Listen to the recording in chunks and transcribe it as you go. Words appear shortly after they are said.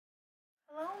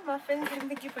Hello muffins, and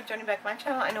thank you for joining back my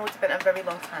channel. I know it's been a very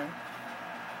long time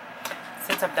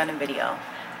since I've done a video,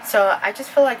 so I just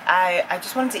feel like I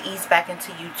just wanted to ease back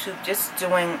into YouTube, just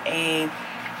doing a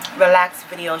relaxed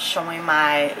video showing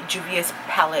my Juvia's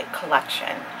palette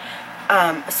collection.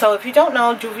 So if you don't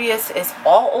know, Juvia's is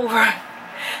all over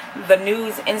the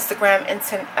news, Instagram,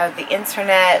 the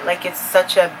internet. Like, it's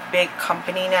such a big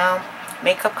company now,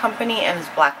 makeup company, and it's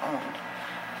black owned.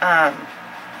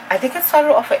 I think it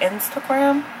started off of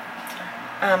Instagram,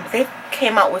 but they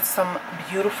came out with some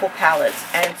beautiful palettes,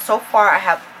 and so far I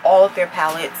have all of their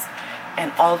palettes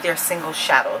and all of their single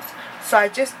shadows. So I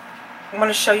just want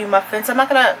to show you muffins. I'm not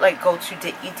gonna like go too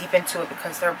deep into it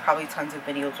because there are probably tons of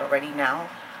videos already now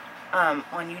on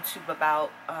YouTube about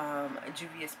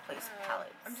Juvia's Place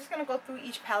palettes. I'm just gonna go through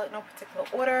each palette, no particular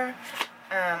order.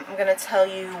 I'm gonna tell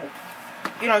you,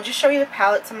 just show you the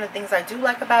palette, some of the things I do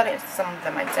like about it, and some of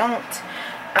them I don't.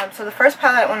 So the first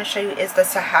palette I want to show you is the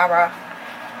Sahara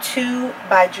 2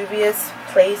 by Juvia's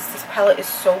Place. This palette is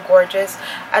so gorgeous.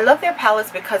 I love their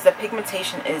palettes because the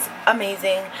pigmentation is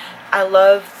amazing. I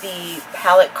love the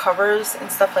palette covers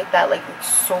and stuff like that. Like,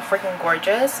 it's so freaking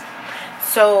gorgeous.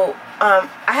 So I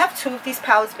have two of these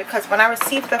palettes because when I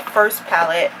received the first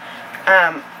palette,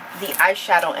 the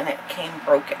eyeshadow in it came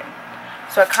broken.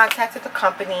 So I contacted the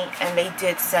company and they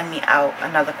did send me out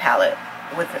another palette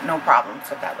with no problem,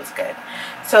 so that was good.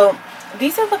 So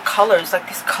these are the colors. Like,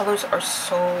 these colors are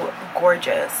so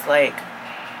gorgeous. Like,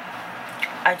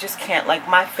 I just can't. Like,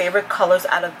 my favorite colors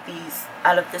out of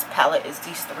this palette is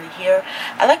these three here.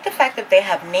 I like the fact that they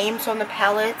have names on the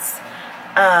palettes.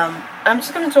 I'm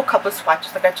just gonna do a couple of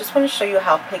swatches. Like, I just want to show you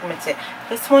how pigmented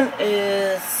this one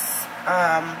is.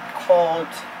 Called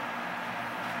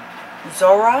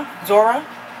Zora.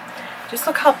 Just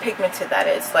look how pigmented that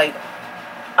is. Like,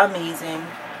 amazing.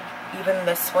 Even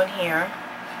this one here,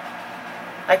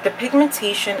 like, the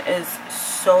pigmentation is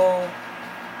so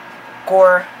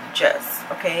gorgeous.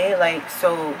 Okay, like,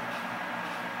 so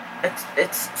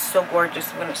it's so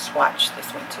gorgeous. I'm gonna swatch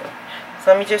this one too.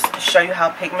 So let me just show you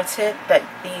how pigmented that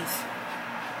these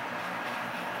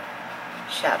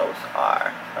shadows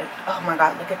are. Like, oh my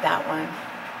god, look at that one.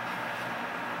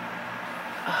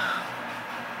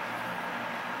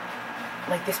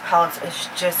 Like, this palette is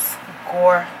just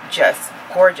gorgeous.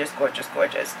 I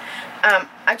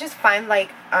just find, like,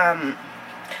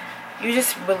 you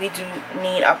just really do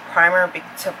need a primer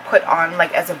to put on,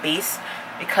 like, as a base,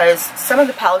 because some of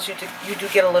the palettes you do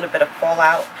get a little bit of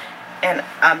fallout, and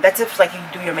that's if, like, you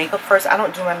do your makeup first. I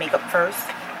don't do my makeup first.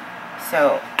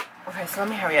 So okay, so let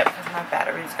me hurry up because my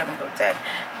battery is gonna go dead.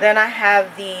 Then I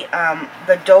have the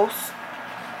Dose.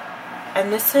 And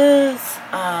this is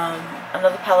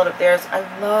another palette of theirs. I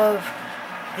love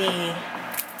the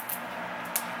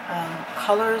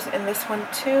colors in this one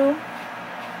too.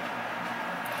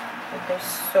 Like, they're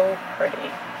so pretty.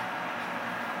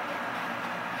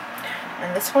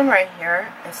 And this one right here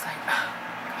is like, oh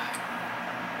my god,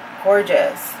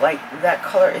 gorgeous. Like, that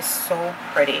color is so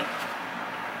pretty.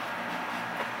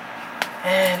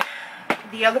 And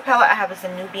the other palette I have is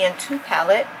a Nubian 2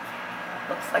 palette.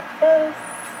 Looks like this.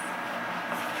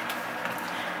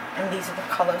 And these are the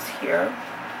colors here.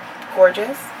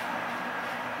 Gorgeous.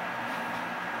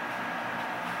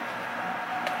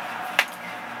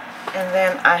 And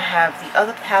then I have the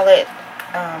other palette.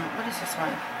 What is this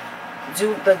one?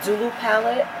 The Zulu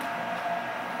palette.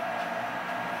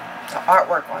 The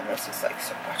artwork on this is like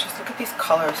so gorgeous. Look at these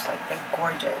colors. Like, they're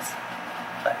gorgeous.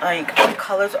 Like, the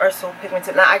colors are so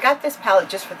pigmented. Now, I got this palette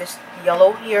just for this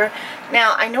yellow here.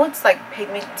 Now, I know it's like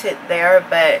pigmented there,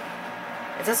 but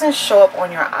it doesn't show up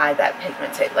on your eye that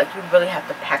pigmented. Like, you really have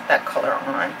to pack that color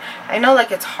on. I know, like,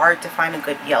 it's hard to find a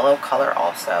good yellow color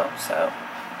also. So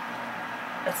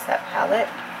that's that palette.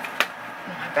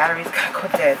 My battery's gonna go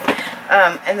dead.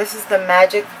 And this is the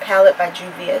Magic palette by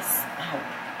Juvia's.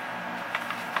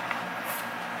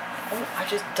 Oh, I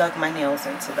just dug my nails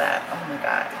into that. Oh my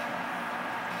god.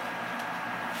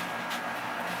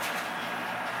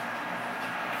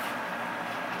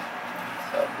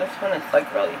 So this one is like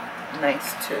really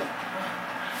nice too.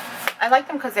 I like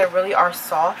them because they really are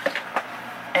soft,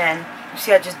 and you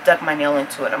see I just dug my nail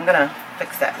into it. I'm gonna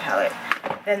fix that palette.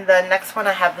 Then the next one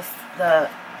I have is the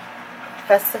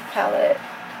Festival palette.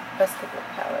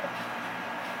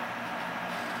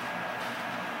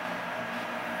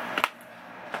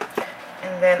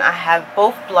 And then I have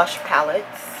both blush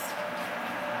palettes.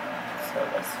 So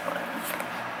this one,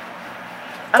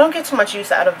 I don't get too much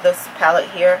use out of this palette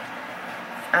here.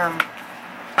 I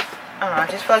don't know, I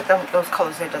just feel like those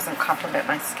colors there doesn't complement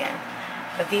my skin.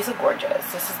 But these are gorgeous.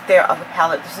 This is their other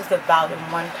palette. This is the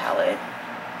Volume 1 palette.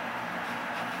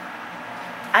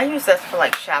 I use this for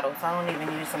like shadows. I don't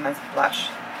even use them as blush.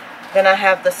 Then I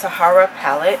have the Sahara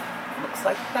palette. Looks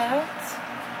like that.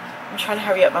 I'm trying to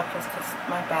hurry up my post because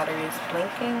my battery is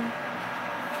blinking.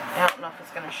 I don't know if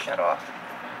it's going to shut off.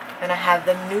 Then I have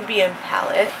the Nubian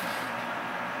palette.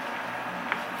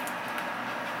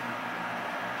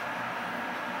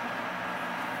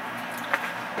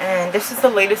 And this is the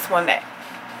latest one that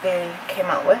they came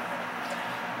out with.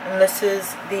 And this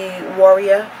is the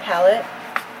Warrior palette.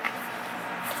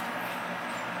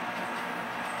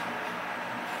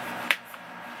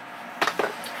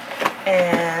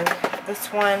 And this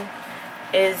one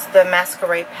is the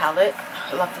Masquerade palette.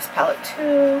 I love this palette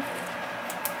too.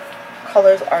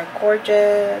 Colors are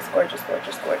gorgeous, gorgeous,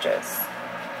 gorgeous, gorgeous.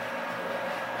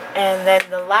 And then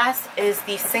the last is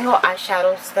the single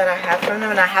eyeshadows that I have from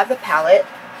them. And I have the palette.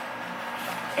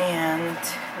 And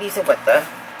these are what the...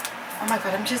 Oh my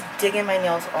god, I'm just digging my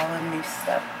nails all in new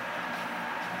stuff.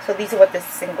 So these are what the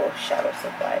single shadows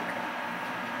look like.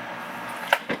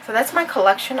 So that's my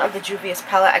collection of the Juvia's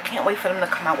palette. I can't wait for them to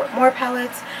come out with more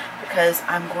palettes because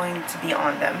I'm going to be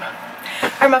on them.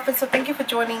 Alright, muffins, so thank you for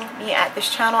joining me at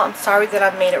this channel. I'm sorry that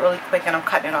I've made it really quick and I'm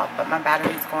cutting it off, but my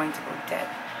battery is going to go dead.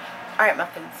 Alright,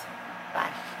 muffins.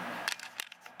 Bye.